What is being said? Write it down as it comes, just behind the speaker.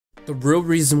The real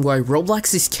reason why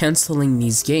Roblox is canceling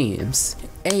these games.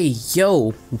 Hey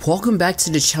yo, welcome back to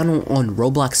the channel on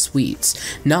Roblox Sweets.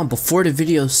 Now before the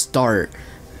video start,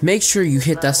 make sure you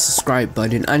hit that subscribe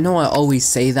button. I know I always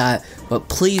say that, but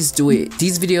please do it.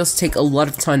 These videos take a lot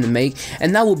of time to make,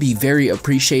 and that will be very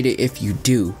appreciated if you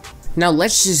do. Now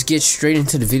let's just get straight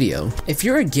into the video. If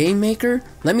you're a game maker,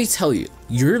 let me tell you,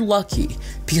 you're lucky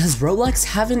because Roblox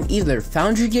haven't either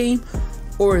found your game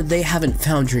or they haven't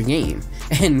found your game.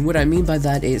 And what I mean by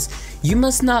that is, you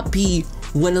must not be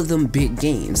one of them big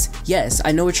games. Yes,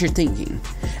 I know what you're thinking.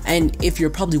 And if you're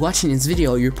probably watching this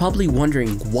video, you're probably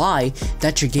wondering why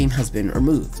that your game has been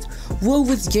removed. Well,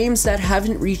 with games that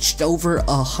haven't reached over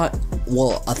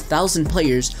 1,000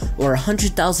 players or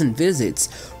 100,000 visits,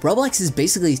 Roblox is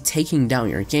basically taking down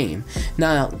your game.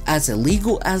 Now, as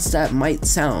illegal as that might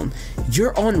sound,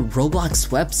 you're on Roblox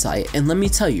website, and let me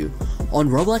tell you, on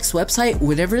Roblox website,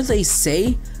 whatever they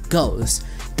say goes.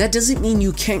 That doesn't mean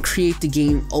you can't create the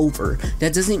game over.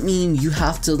 That doesn't mean you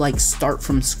have to like start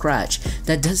from scratch.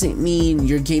 That doesn't mean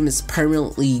your game is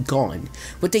permanently gone.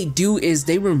 What they do is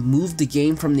they remove the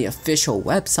game from the official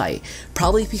website,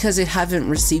 probably because it haven't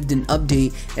received an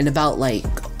update in about like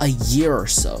a year or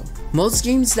so. Most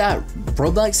games that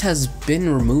Roblox has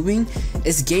been removing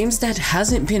is games that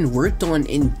hasn't been worked on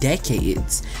in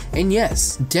decades. And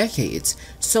yes, decades.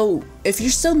 So if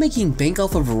you're still making bank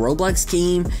off of a Roblox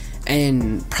game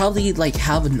and probably like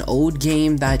have an old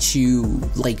game that you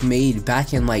like made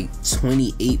back in like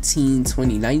 2018,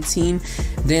 2019,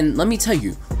 then let me tell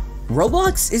you,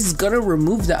 Roblox is gonna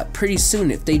remove that pretty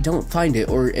soon if they don't find it,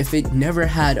 or if it never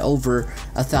had over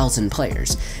 1,000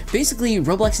 players. Basically,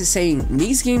 Roblox is saying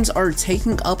these games are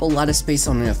taking up a lot of space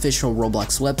on an official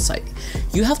Roblox website.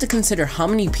 You have to consider how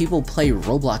many people play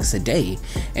Roblox a day,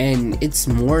 and it's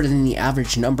more than the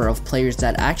average number of players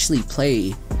that actually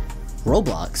play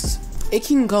Roblox. It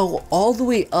can go all the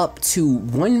way up to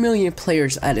 1 million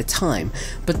players at a time,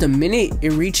 but the minute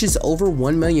it reaches over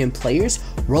 1 million players,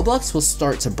 Roblox will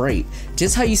start to break.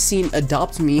 Just how you seen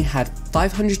Adopt Me had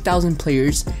 500,000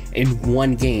 players in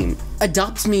one game.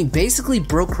 Adopt Me basically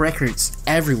broke records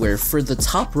everywhere for the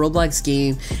top Roblox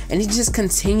game, and it just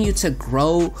continued to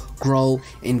grow,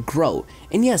 and grow.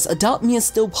 And yes, Adopt Me is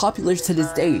still popular to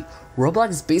this day.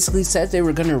 Roblox basically said they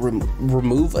were gonna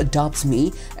remove Adopt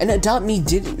Me, and Adopt Me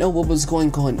didn't know what was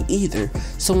going on either.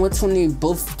 So once when they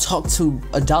both talked to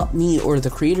Adopt Me or the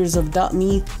creators of Adopt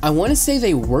Me, I want to say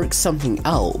they worked something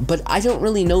out, but I don't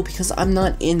really know because I'm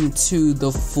not into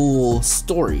the full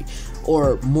story.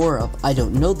 Or more of, I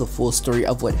don't know the full story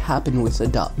of what happened with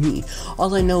Adopt Me.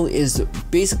 All I know is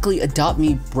basically Adopt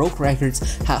Me broke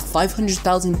records, had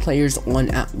 500,000 players on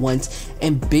at once,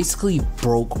 and basically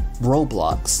broke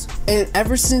Roblox. And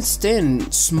ever since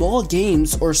then, small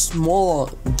games or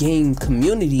small game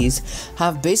communities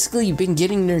have basically been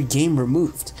getting their game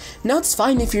removed. Now it's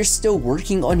fine if you're still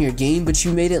working on your game, but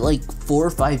you made it like 4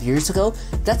 or 5 years ago,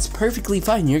 that's perfectly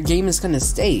fine, your game is gonna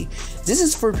stay. This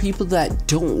is for people that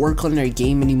don't work on their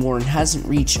game anymore and hasn't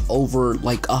reached over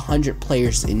like 100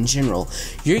 players in general.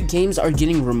 Your games are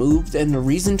getting removed, and the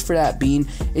reason for that being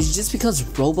is just because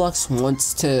Roblox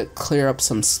wants to clear up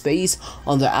some space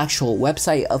on the actual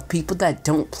website of people that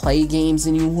don't play games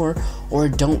anymore or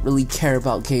don't really care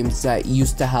about games that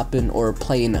used to happen or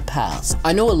play in the past.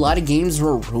 I know a lot of games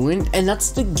were ruined, and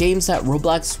that's the games that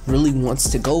Roblox really wants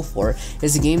to go for,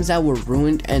 is the games that were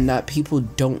ruined and that people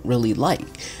don't really like.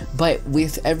 But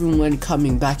with everyone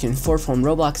coming back and forth on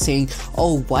Roblox saying,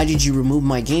 oh, why did you remove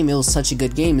my game? It was such a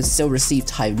good game, it still received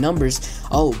high numbers.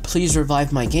 Oh, please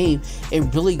revive my game. It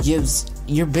really gives,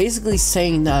 you're basically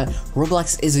saying that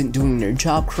Roblox isn't doing their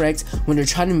job correct when they're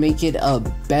trying to make it a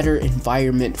better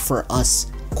environment for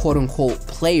us, quote unquote,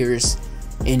 players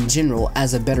in general,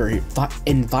 as a better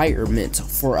environment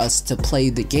for us to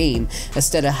play the game,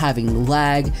 instead of having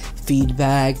lag,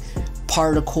 feedback,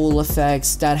 particle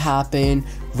effects that happen,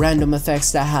 random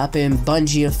effects that happen,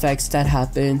 bungee effects that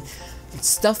happen,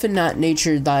 stuff in that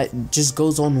nature that just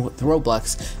goes on with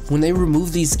Roblox. When they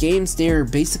remove these games, they're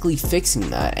basically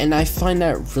fixing that, and I find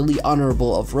that really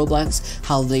honorable of Roblox,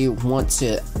 how they want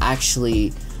to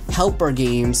actually help our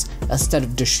games instead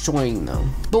of destroying them.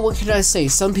 But what can I say,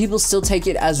 some people still take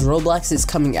it as Roblox is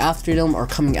coming after them or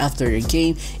coming after their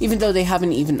game, even though they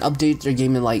haven't even updated their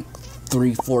game in like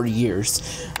 3-4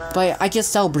 years. But I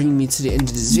guess that'll bring me to the end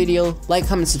of this video. Like,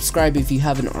 comment, subscribe if you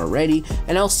haven't already,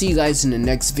 and I'll see you guys in the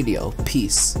next video.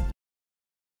 Peace.